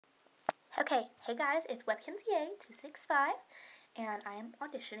Okay, hey guys, it's Webkinz265, and I am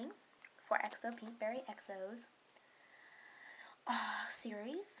auditioning for xoPinkBerryxo's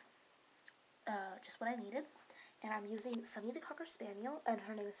series, just what I needed, and I'm using Sonny the Cocker Spaniel, and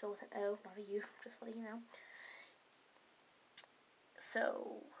her name is spelled with an O, not a U, just letting you know.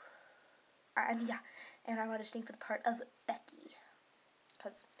 So, and I'm auditioning for the part of Becky,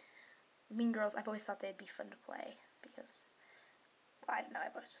 because Mean Girls, I've always thought they'd be fun to play, because, well, I don't know,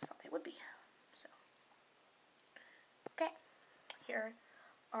 I've always just thought they would be. So, okay, here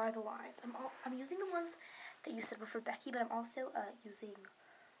are the lines. I'm using the ones that you said were for Becky, but I'm also using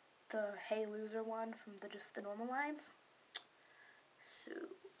the Hey Loser one from just the normal lines. So,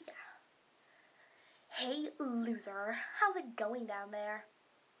 yeah. Hey loser, how's it going down there?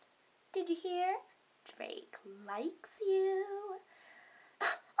 Did you hear? Drake likes you. Oh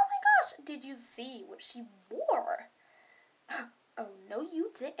my gosh, did you see what she wore? Oh, no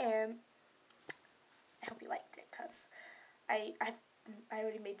you didn't. I hope you liked it, because I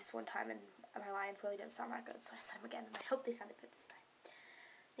already made this one time, and my lines really didn't sound that good, so I said them again, and I hope they sounded good this time.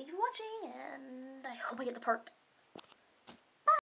 Thank you for watching, and I hope I get the part.